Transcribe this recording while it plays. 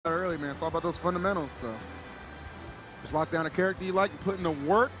early, man. It's all about those fundamentals. So just lock down a character you like, put in the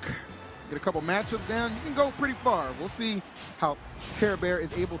work, get a couple matchups down. You can go pretty far. We'll see how Tearbear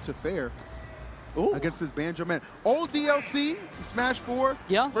is able to fare against this Banjo man. Old DLC, Smash 4,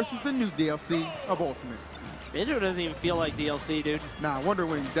 versus the new DLC of Ultimate. Banjo doesn't even feel like DLC, dude. Nah, Wonder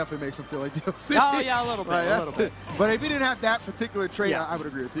Wing definitely makes him feel like DLC. Oh, yeah, a little bit, a little bit. But if he didn't have that particular trait, I would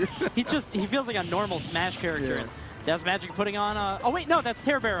agree with you. he feels like a normal Smash character. And DatzMagik putting on oh, wait, no, that's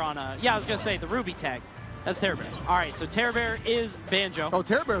Tearbear on yeah, I was going to say the Ruby tag. That's Tearbear. All right, so Tearbear is Banjo. Oh,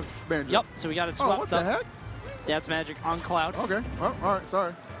 Tearbear's Banjo. Yep, so we got it swapped up. What the heck? DatzMagik on Cloud. Okay, well, all right,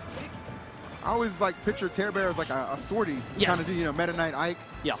 sorry. I always like picture Tearbear as like a swordy kind of, you know, Meta Knight Ike.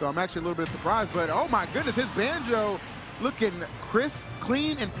 So I'm actually a little bit surprised, but oh my goodness, his Banjo looking crisp,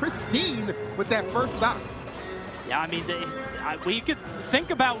 clean, and pristine with that first stock. Yeah, I mean, we could think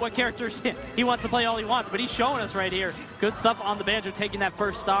about what characters he wants to play all he wants, but he's showing us right here. Good stuff on the Banjo, taking that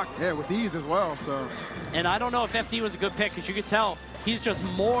first stock. Yeah, with ease as well. So. And I don't know if FD was a good pick, because you could tell he's just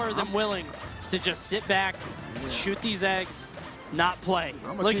more than willing to just sit back, shoot these eggs, not play.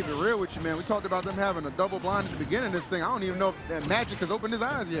 I'm going to keep it real with you, man. We talked about them having a double blind at the beginning of this thing. I don't even know if that Magic has opened his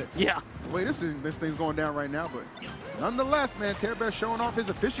eyes yet. Yeah. The way this thing's going down right now, but nonetheless, man, Tearbear showing off his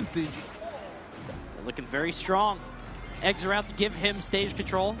efficiency. They're looking very strong. Eggs are out to give him stage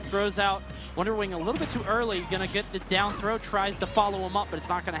control. Throws out Wonder Wing a little bit too early. Going to get the down throw, tries to follow him up, but it's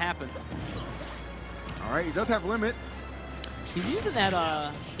not going to happen. All right, he does have limit. He's using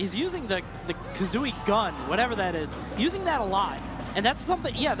that, he's using the Kazooie gun, whatever that is, using that a lot. And that's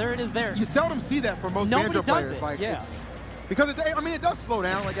something, there it is there. You seldom see that for most Banjo players. It. Like, it's, because it does slow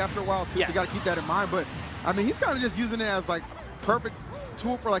down like after a while too, so you got to keep that in mind. But I mean, he's kind of just using it as like perfect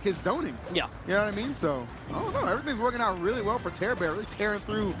tool for like his zoning. Yeah. You know what I mean? So, I don't know, everything's working out really well for Tearbear, really tearing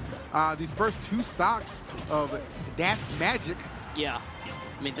through these first two stocks of DatzMagik. Yeah.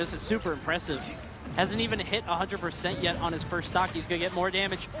 I mean, this is super impressive. Hasn't even hit 100% yet on his first stock. He's going to get more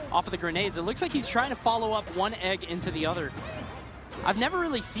damage off of the grenades. It looks like he's trying to follow up one egg into the other. I've never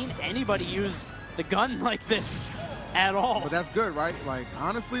really seen anybody use the gun like this at all. But that's good, right? Like,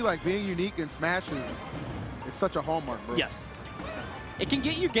 honestly, like being unique in Smash is such a hallmark, bro. Yes. It can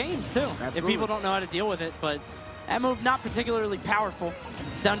get you games, too, if people don't know how to deal with it. But that move, not particularly powerful.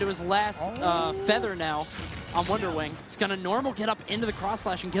 He's down to his last feather now on Wonder Wing. He's going to normal get up into the cross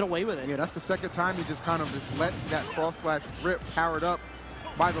slash and get away with it. Yeah, that's the second time you just kind of just let that cross slash rip powered up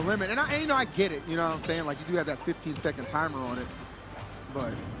by the limit. And I get it, you know what I'm saying? Like, you do have that 15-second timer on it.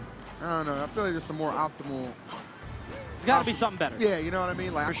 But, I don't know. I feel like there's some more optimal. It's got to be something better. Yeah, you know what I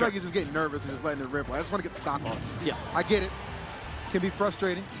mean? Like, I feel like he's just getting nervous and just letting it rip. Like, I just want to get the stock off. Yeah. I get it. Can be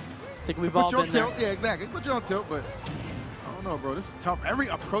frustrating. I think we've all been there. Yeah, exactly. Put you on tilt, but I don't know, bro. This is tough. Every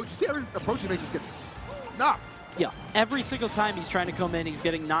approach he makes just gets knocked. Yeah, every single time he's trying to come in, he's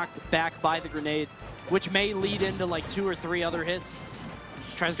getting knocked back by the grenade, which may lead into like 2 or 3 other hits.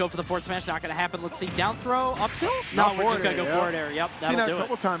 Tries to go for the forward smash, not going to happen. Let's see, down throw, up tilt? No, we're just going to go forward air. Yep, that'll do it. Seen that a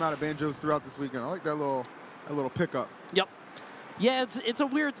couple times out of Banjos throughout this weekend. I like that little pickup. Yep. Yeah, it's a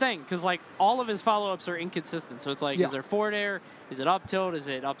weird thing, because like all of his follow-ups are inconsistent. So it's like, is there forward air? Is it up tilt? Is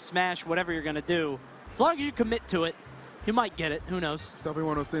it up smash? Whatever you're going to do. As long as you commit to it, you might get it. Who knows? It's definitely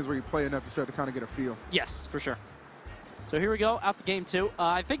one of those things where you play enough, you start to kind of get a feel. Yes, for sure. So here we go, out to game 2.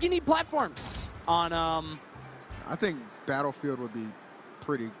 I think you need platforms on... I think Battlefield would be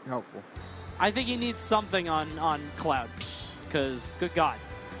pretty helpful. I think he needs something on Cloud, because good God,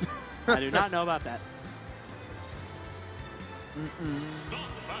 I do not know about that.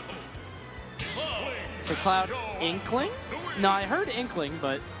 So Cloud, Inkling? No, I heard Inkling,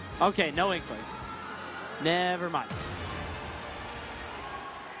 but okay, no Inkling. Never mind.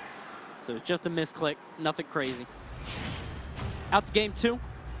 So it's just a misclick, nothing crazy. Out to game 2.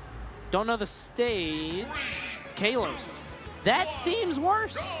 Don't know the stage. Kalos. That seems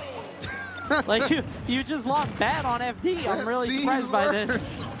worse. Like, you just lost bad on FD. I'm really surprised by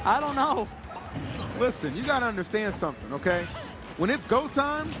this. I don't know. Listen, you got to understand something, okay? When it's go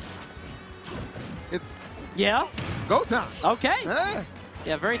time, it's go time. Okay. Hey.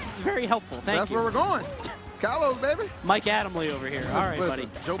 Yeah, very, very helpful. Thank you. That's where we're going. Kalos, baby. Mike Adamley over here. All right, buddy.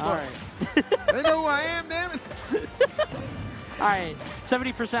 Joe All right. They know who I am, damn it. All right,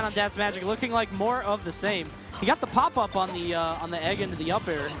 70% on DatzMagik, looking like more of the same. He got the pop-up on the egg into the up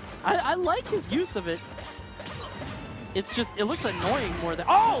air. I like his use of it. It's just, it looks annoying more than,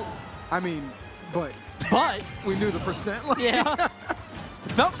 I mean, but we knew the percent. Like, yeah.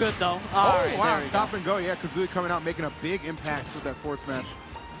 It felt good, though. All right, wow, stop and go. Yeah, Kazooie coming out, making a big impact with that forward smash.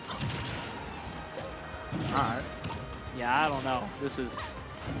 All right. Yeah, I don't know. This is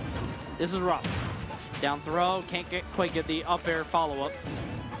rough. Down throw, can't quite get the up air follow-up.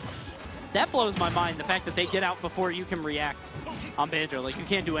 That blows my mind, the fact that they get out before you can react on Banjo. Like, you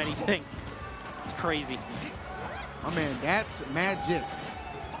can't do anything. It's crazy. My man, DatzMagik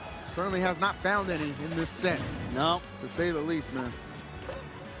certainly has not found any in this set. No. To say the least, man.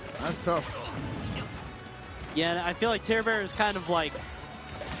 That's tough. Yeah, and I feel like Tearbear is kind of like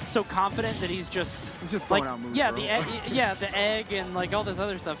so confident that he's just throwing out moves, yeah, bro. the egg and like all this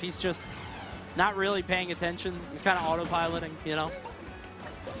other stuff. He's just not really paying attention. He's kind of autopiloting, you know.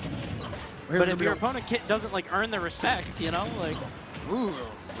 But if your opponent doesn't like earn the respect, you know, like. Ooh,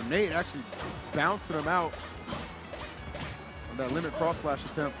 grenade actually bouncing him out on that limit cross slash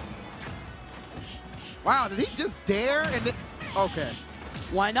attempt. Wow, did he just dare and then? Okay.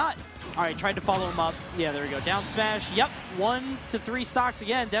 Why not? All right, tried to follow him up. Yeah, there we go. Down smash. Yep, 1 to 3 stocks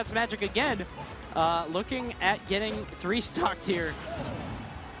again. DatzMagik again. Looking at getting 3 stocked here.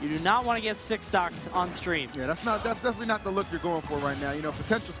 You do not want to get 6 stocked on stream. Yeah, that's definitely not the look you're going for right now. You know,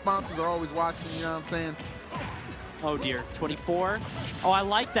 potential sponsors are always watching, you know what I'm saying? Oh dear, 24. Oh, I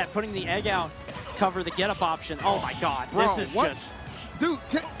like that, putting the egg out to cover the get-up option. Oh my God, bro, this is just... Dude,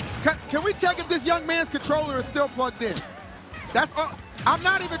 can we check if this young man's controller is still plugged in? That's all. I'm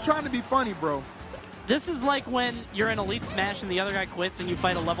not even trying to be funny, bro. This is like when you're in Elite Smash and the other guy quits and you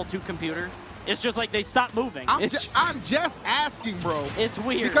fight a level 2 computer. It's just like they stop moving. I'm just asking, bro. It's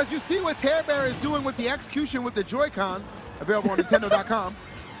weird. Because you see what Tearbear is doing with the execution with the Joy-Cons, available on Nintendo.com.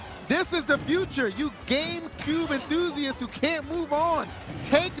 This is the future. You GameCube enthusiasts who can't move on,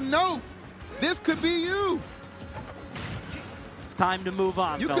 take note. This could be you. It's time to move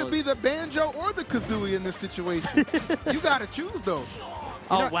on, You fellas. could be the Banjo or the Kazooie in this situation. You got to choose, though.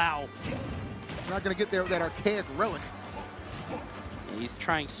 Wow. You're not going to get there with that archaic relic. Yeah, he's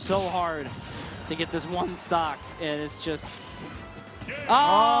trying so hard to get this 1 stock, and it's just...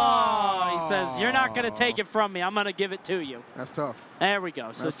 Oh! He says, you're not going to take it from me. I'm going to give it to you. That's tough. There we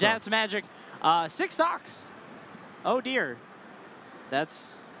go. So DatzMagik, 6 stocks. Oh, dear.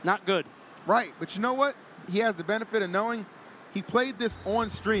 That's not good. Right, but you know what? He has the benefit of knowing he played this on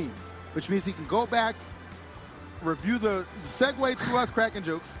stream, which means he can go back, review the segue to us cracking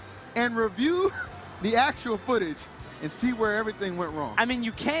jokes, and review the actual footage and see where everything went wrong. I mean,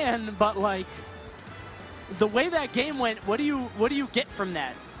 you can, but like the way that game went, what do you get from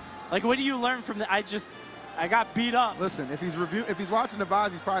that? Like, what do you learn from that? I got beat up. Listen, if he's watching the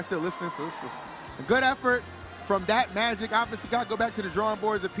VODs, he's probably still listening. So this is a good effort from DatzMagik. Obviously, got to go back to the drawing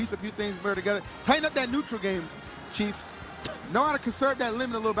boards and piece a few things better together. Tighten up that neutral game, Chief. Know how to conserve that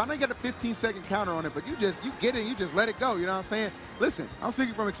limit a little bit. I know you got a 15-second counter on it, but you get it, you just let it go. You know what I'm saying? Listen, I'm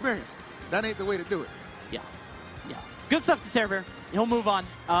speaking from experience. That ain't the way to do it. Yeah. Good stuff to Tearbear. He'll move on.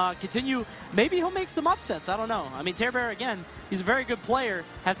 Continue. Maybe he'll make some upsets. I don't know. I mean, Tearbear, again, he's a very good player.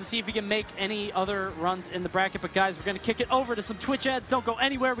 Have to see if he can make any other runs in the bracket. But, guys, we're going to kick it over to some Twitch ads. Don't go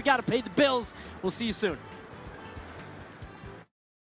anywhere. We got to pay the bills. We'll see you soon.